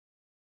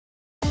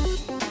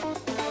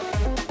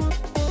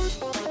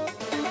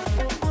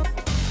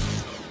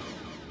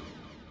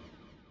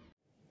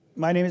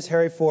My name is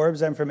Harry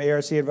Forbes. I'm from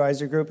ARC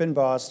Advisor Group in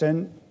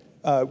Boston.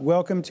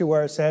 Welcome to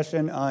our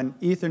session on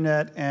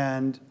Ethernet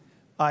and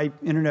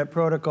Internet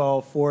Protocol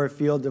for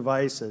field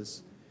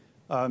devices.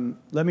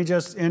 Let me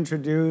just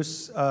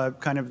introduce,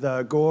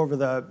 go over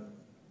the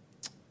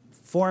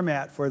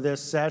format for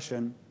this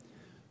session.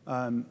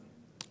 I'm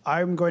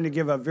going to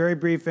give a very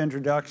brief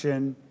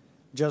introduction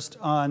just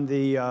on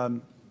the,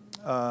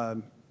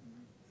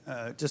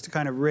 just to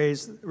kind of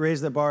raise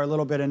the bar a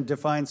little bit and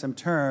define some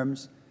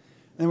terms.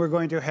 Then we're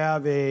going to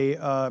have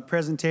a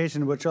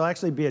presentation, which will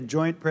actually be a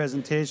joint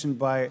presentation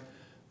by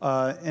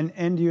an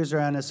end user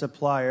and a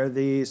supplier.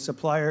 The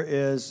supplier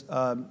is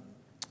Dr.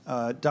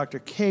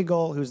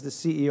 Cagle, who's the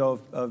CEO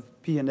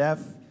of P&F,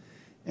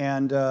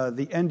 and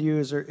the end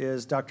user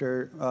is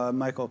Dr.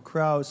 Michael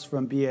Kraus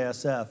from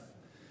BASF.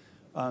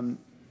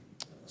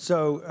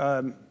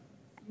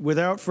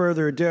 Without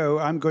further ado,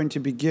 I'm going to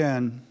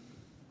begin.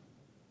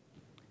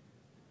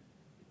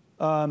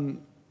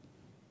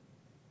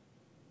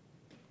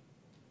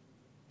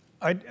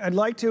 I'd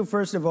like to,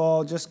 first of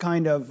all, just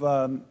kind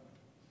of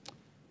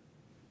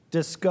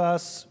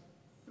discuss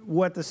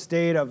what the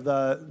state of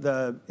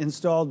the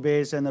installed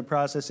base and the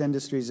process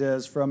industries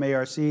is from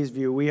ARC's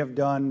view. We have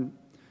done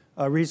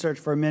research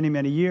for many,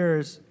 many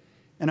years,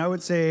 and I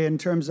would say in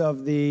terms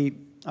of the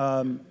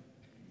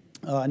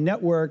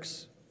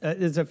networks,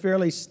 it's a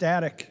fairly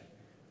static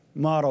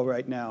model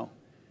right now.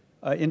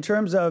 In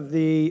terms of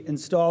the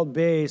installed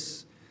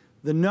base,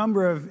 the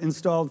number of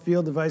installed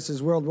field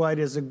devices worldwide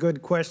is a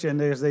good question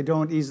because they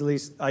don't easily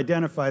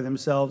identify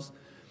themselves.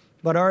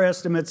 But our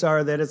estimates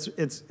are that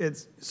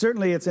it's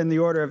certainly it's in the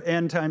order of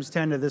n times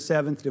 10 to the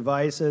 7th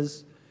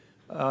devices.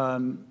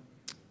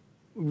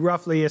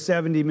 Roughly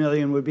 70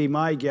 million would be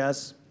my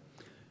guess.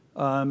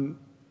 About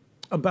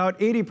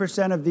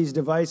 80% of these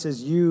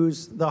devices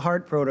use the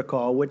HART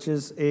protocol, which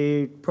is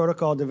a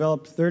protocol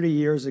developed 30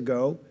 years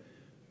ago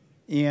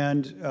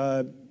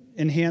and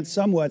enhanced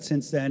somewhat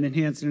since then,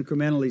 enhanced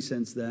incrementally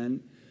since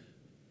then.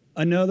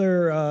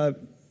 Another,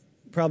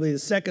 probably the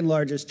second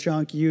largest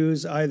chunk,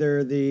 use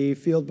either the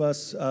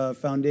Fieldbus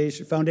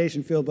Foundation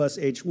Fieldbus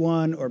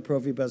H1 or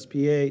Profibus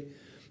PA.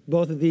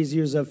 Both of these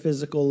use a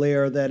physical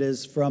layer that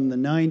is from the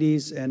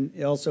 90s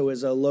and also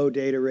is a low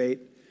data rate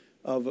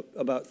of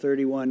about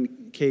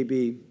 31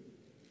 KB.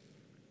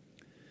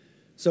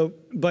 So,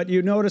 but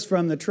you notice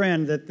from the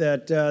trend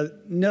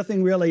that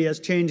nothing really is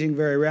changing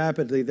very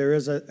rapidly.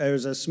 There's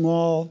a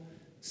small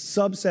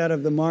subset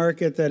of the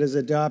market that has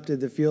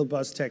adopted the field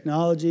bus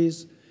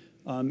technologies.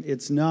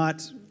 It's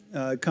not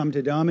come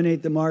to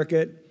dominate the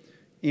market,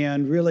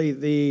 and really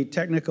the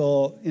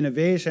technical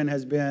innovation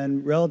has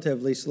been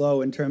relatively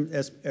slow in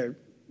terms,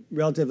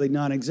 relatively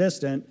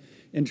non-existent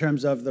in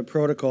terms of the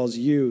protocols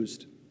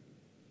used.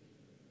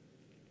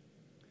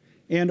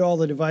 And all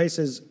the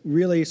devices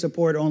really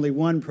support only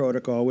one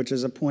protocol, which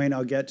is a point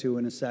I'll get to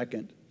in a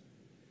second.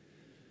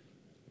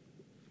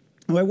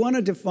 Now, I want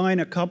to define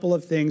a couple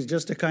of things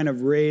just to kind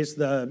of raise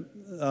the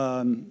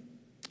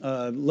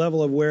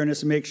level of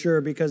awareness and make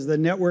sure, because the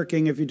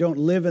networking, if you don't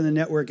live in the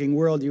networking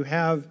world, you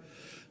have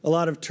a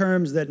lot of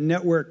terms that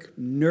network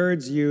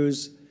nerds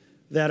use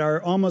that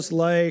are almost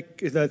like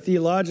the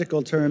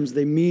theological terms.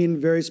 They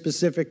mean very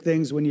specific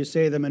things when you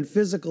say them, and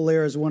physical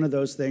layer is one of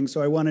those things.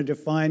 So I want to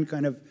define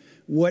kind of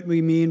what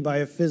we mean by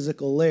a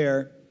physical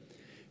layer,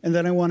 and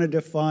then I want to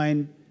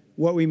define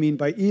what we mean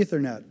by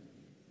Ethernet.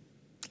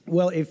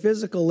 Well, a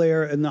physical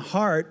layer in the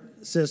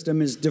HART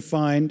system is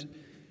defined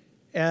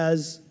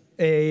as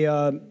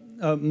a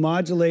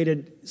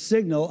modulated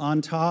signal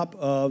on top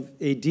of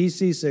a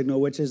DC signal,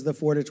 which is the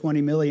 4 to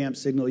 20 milliamp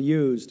signal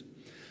used.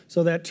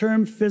 So that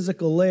term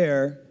physical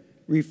layer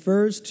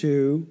refers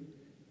to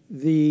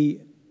the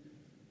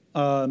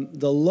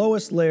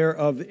lowest layer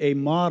of a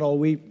model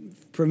we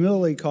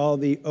familiarly call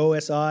the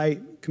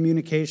OSI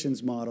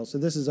communications model. So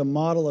this is a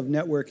model of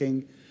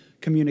networking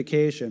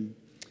communication.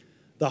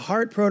 The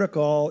HART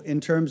protocol,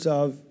 in terms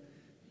of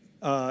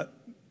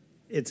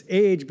its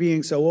age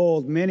being so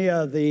old, many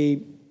of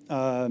the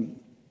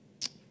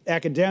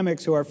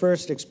academics who are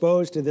first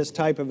exposed to this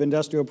type of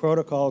industrial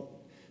protocol,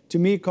 to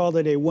me, called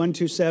it a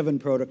 127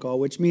 protocol,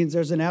 which means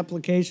there's an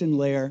application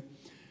layer,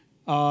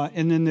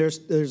 and then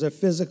there's a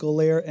physical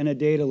layer and a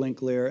data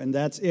link layer, and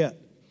that's it.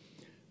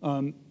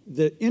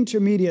 The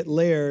intermediate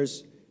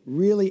layers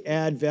really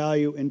add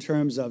value in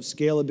terms of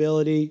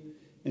scalability,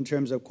 in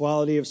terms of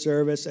quality of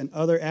service, and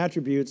other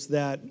attributes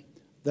that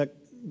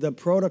the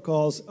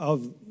protocols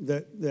of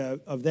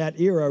that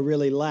era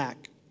really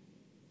lack.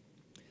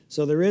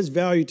 So there is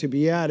value to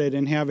be added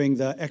in having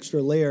the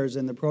extra layers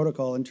in the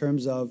protocol in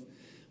terms of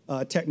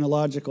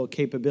technological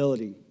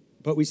capability.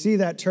 But we see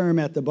that term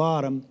at the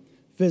bottom,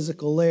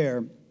 physical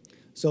layer.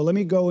 So let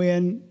me go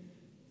in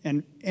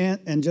and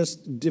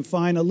just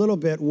define a little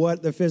bit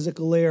what the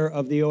physical layer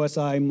of the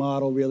OSI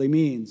model really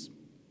means.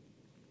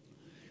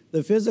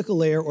 The physical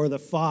layer, or the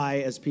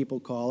PHY as people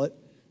call it,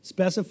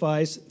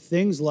 specifies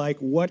things like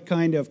what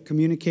kind of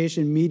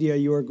communication media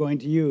you are going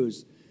to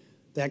use.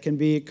 That can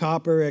be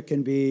copper, it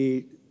can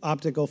be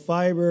optical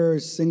fiber,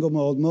 single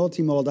mode,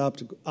 multi-mode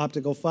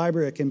optical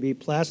fiber. It can be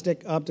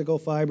plastic optical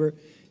fiber.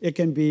 It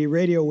can be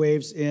radio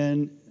waves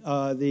in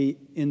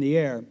the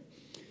air.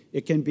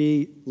 It can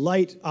be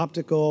light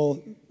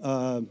optical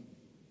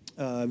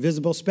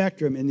visible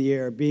spectrum in the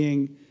air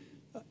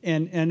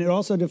and it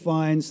also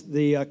defines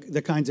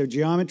the kinds of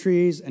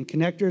geometries and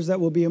connectors that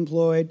will be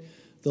employed,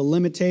 the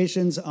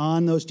limitations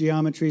on those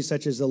geometries,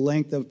 such as the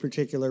length of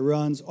particular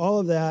runs, all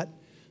of that,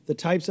 the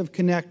types of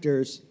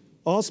connectors,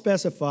 all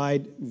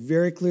specified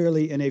very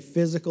clearly in a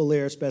physical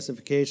layer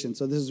specification.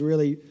 So this is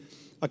really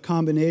a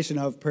combination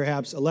of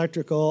perhaps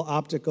electrical,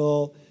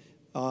 optical,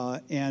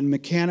 and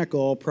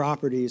mechanical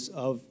properties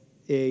of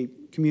a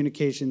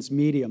communications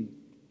medium.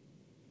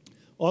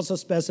 Also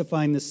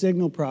specifying the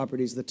signal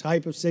properties, the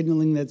type of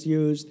signaling that's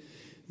used,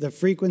 the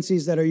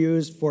frequencies that are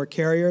used for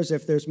carriers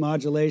if there's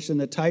modulation,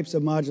 the types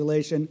of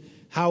modulation,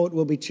 how it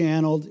will be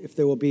channeled, if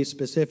there will be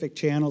specific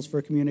channels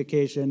for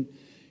communication,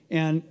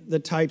 and the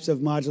types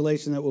of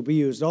modulation that will be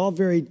used. All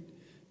very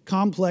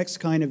complex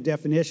kind of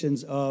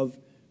definitions of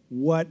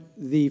what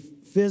the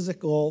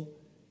physical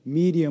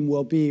medium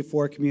will be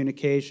for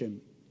communication.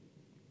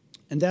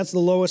 And that's the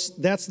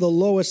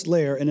lowest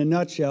layer in a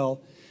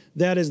nutshell.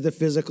 That is the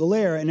physical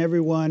layer, and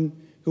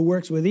everyone who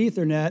works with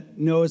Ethernet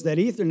knows that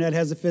Ethernet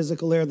has a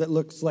physical layer that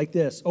looks like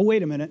this. Oh,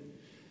 wait a minute.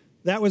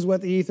 That was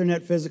what the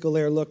Ethernet physical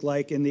layer looked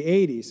like in the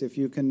 80s,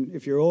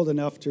 if you're old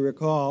enough to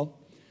recall.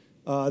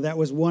 That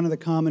was one of the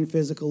common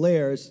physical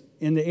layers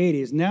in the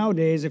 80s.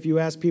 Nowadays, if you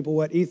ask people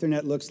what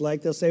Ethernet looks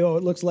like, they'll say, oh,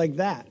 it looks like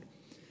that.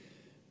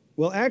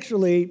 Well,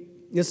 actually,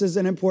 this is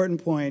an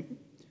important point.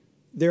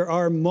 There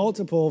are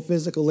multiple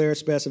physical layer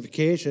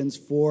specifications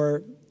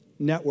for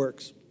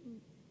networks.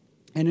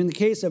 And in the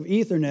case of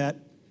Ethernet,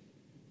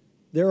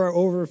 there are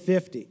over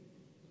 50.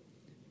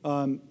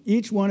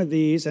 Each one of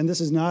these, and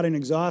this is not an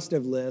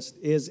exhaustive list,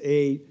 is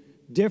a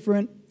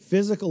different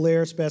physical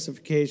layer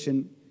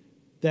specification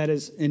that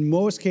is in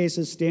most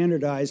cases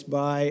standardized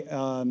by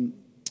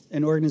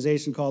an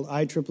organization called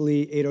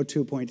IEEE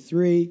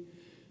 802.3,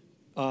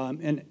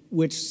 and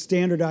which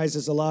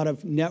standardizes a lot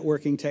of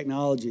networking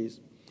technologies.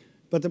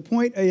 But the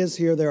point is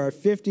here, there are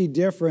 50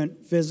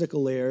 different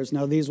physical layers.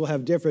 Now, these will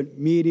have different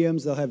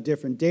mediums. They'll have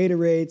different data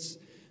rates.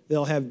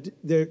 They'll have,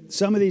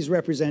 some of these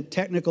represent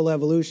technical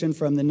evolution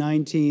from the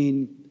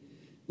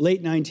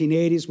late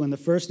 1980s when the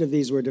first of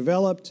these were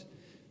developed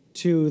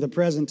to the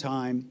present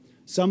time.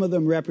 Some of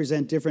them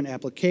represent different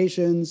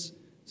applications,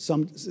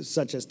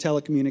 such as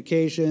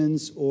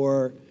telecommunications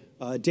or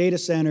data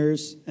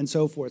centers and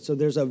so forth. So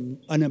there's an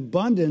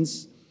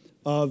abundance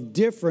of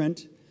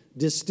different,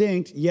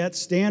 distinct, yet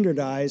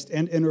standardized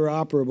and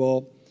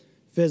interoperable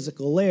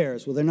physical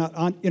layers. Well, they're not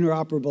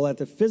interoperable at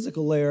the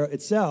physical layer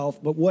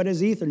itself, but what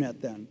is Ethernet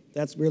then?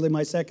 That's really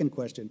my second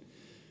question.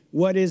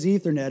 What is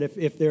Ethernet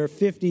if there are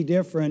 50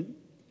 different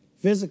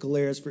physical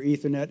layers for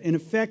Ethernet? In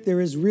effect, there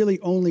is really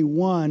only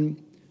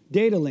one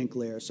data link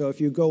layer. So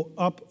if you go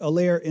up a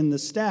layer in the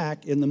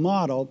stack, in the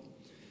model,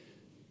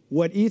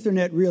 what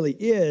Ethernet really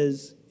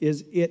is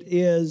it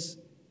is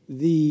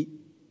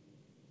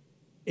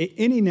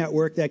any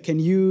network that can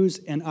use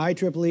an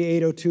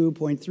IEEE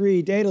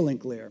 802.3 data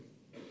link layer.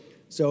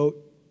 So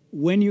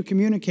when you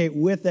communicate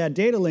with that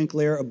data link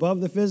layer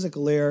above the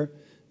physical layer,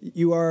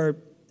 you are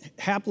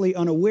happily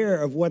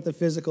unaware of what the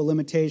physical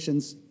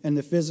limitations and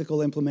the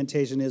physical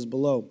implementation is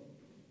below.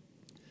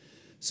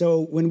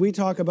 So when we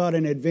talk about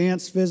an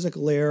advanced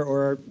physical layer,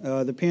 or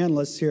the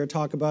panelists here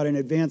talk about an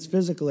advanced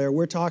physical layer,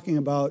 we're talking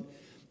about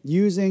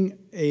using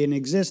an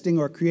existing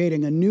or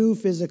creating a new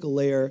physical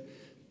layer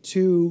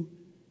to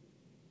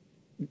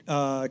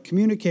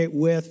communicate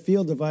with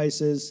field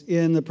devices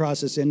in the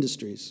process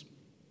industries.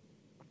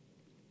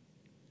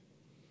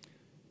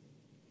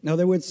 Now,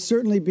 there would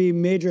certainly be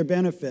major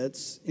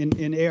benefits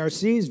in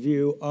ARC's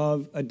view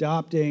of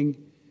adopting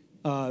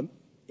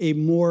a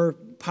more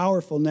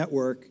powerful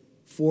network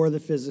for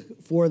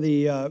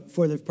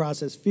the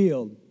process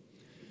field.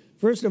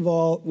 First of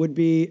all, would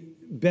be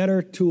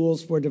better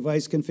tools for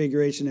device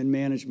configuration and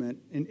management.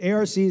 In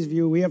ARC's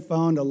view, we have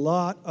found a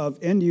lot of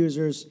end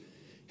users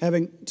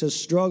having to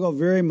struggle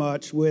very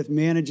much with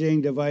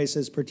managing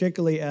devices,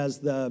 particularly as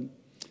the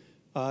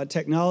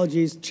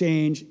technologies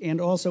change and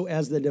also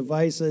as the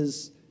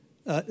devices,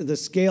 the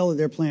scale of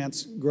their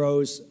plants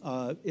grows.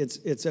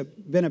 It's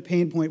been a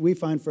pain point we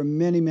find for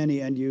many,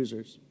 many end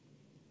users.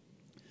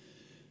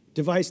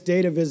 Device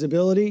data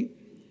visibility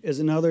is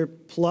another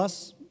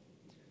plus.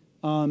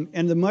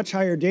 And the much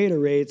higher data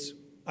rates,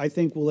 I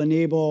think, will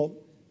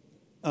enable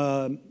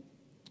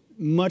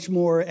much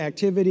more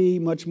activity,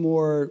 much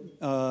more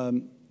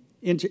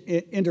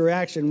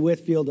interaction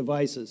with field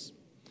devices.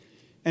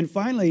 And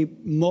finally,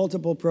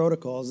 multiple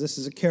protocols. This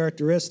is a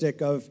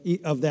characteristic of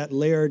that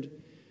layered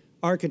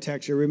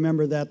architecture.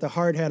 Remember that the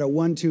HART had a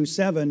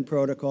 127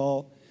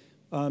 protocol.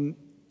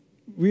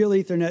 Real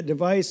Ethernet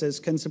devices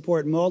can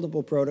support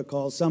multiple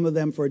protocols, some of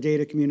them for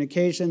data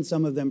communication,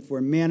 some of them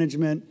for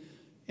management,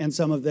 and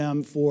some of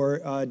them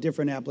for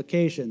different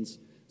applications.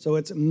 So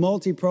it's a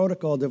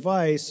multi-protocol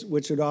device,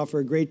 which would offer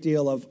a great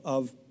deal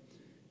of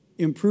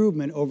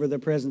improvement over the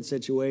present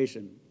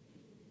situation.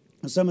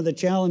 Some of the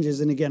challenges,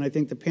 and again, I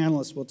think the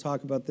panelists will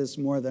talk about this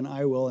more than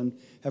I will and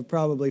have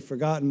probably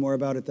forgotten more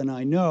about it than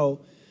I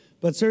know,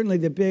 but certainly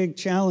the big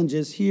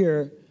challenges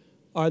here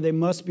are they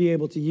must be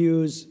able to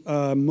use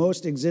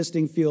most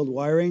existing field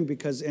wiring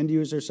because end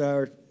users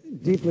are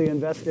deeply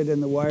invested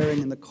in the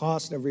wiring and the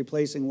cost of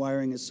replacing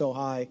wiring is so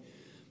high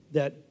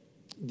that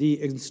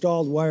the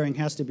installed wiring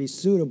has to be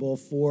suitable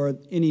for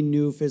any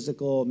new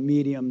physical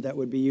medium that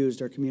would be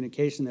used or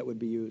communication that would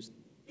be used.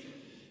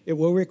 It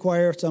will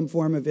require some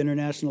form of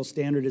international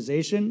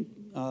standardization,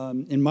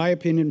 in my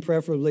opinion,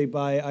 preferably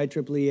by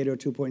IEEE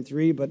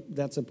 802.3, but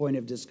that's a point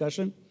of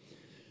discussion.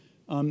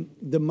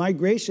 The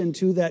migration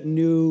to that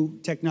new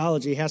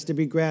technology has to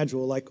be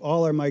gradual, like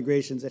all our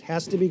migrations. It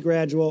has to be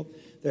gradual.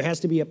 There has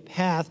to be a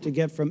path to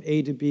get from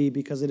A to B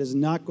because it is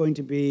not going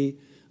to be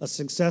a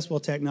successful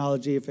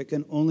technology if it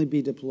can only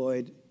be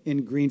deployed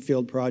in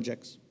greenfield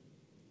projects.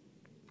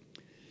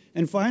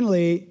 And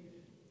finally,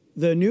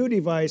 the new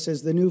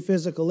devices, the new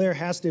physical layer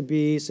has to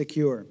be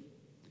secure.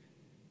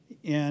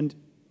 And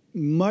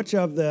much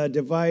of the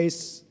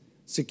device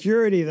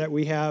security that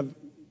we have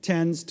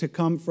tends to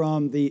come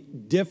from the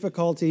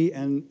difficulty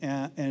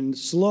and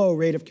slow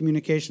rate of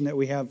communication that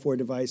we have for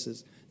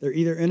devices. They're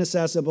either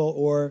inaccessible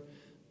or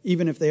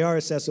even if they are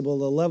accessible,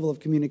 the level of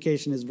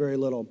communication is very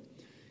little.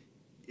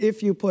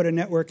 If you put a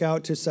network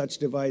out to such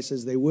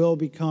devices, they will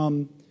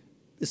become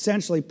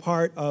essentially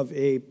part of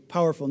a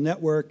powerful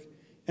network,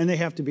 and they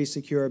have to be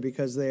secure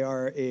because they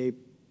are a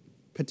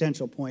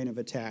potential point of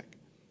attack.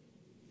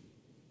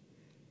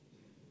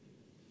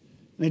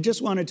 And I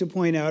just wanted to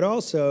point out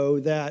also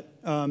that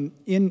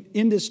in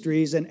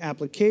industries and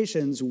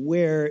applications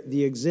where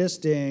the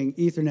existing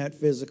Ethernet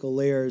physical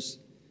layers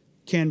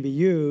can be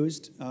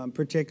used,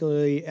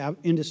 particularly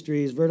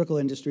industries, vertical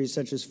industries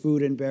such as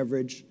food and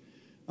beverage,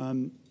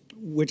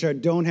 which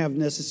don't have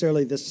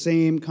necessarily the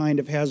same kind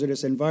of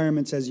hazardous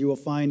environments as you will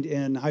find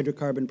in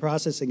hydrocarbon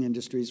processing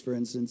industries, for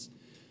instance,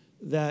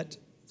 that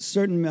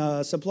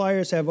certain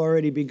suppliers have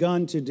already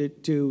begun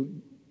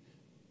to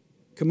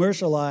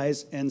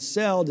commercialize and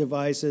sell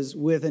devices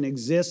with an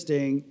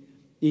existing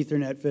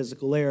Ethernet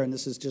physical layer, and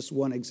this is just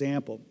one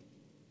example.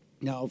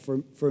 Now,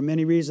 for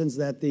many reasons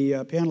that the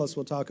panelists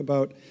will talk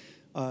about,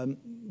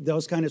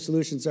 those kind of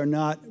solutions are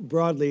not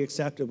broadly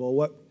acceptable.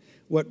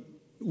 What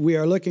we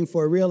are looking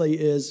for really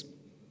is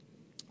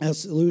a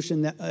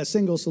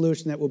single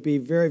solution that will be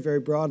very, very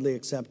broadly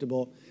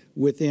acceptable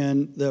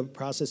within the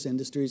process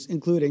industries,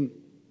 including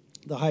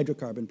the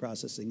hydrocarbon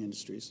processing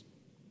industries.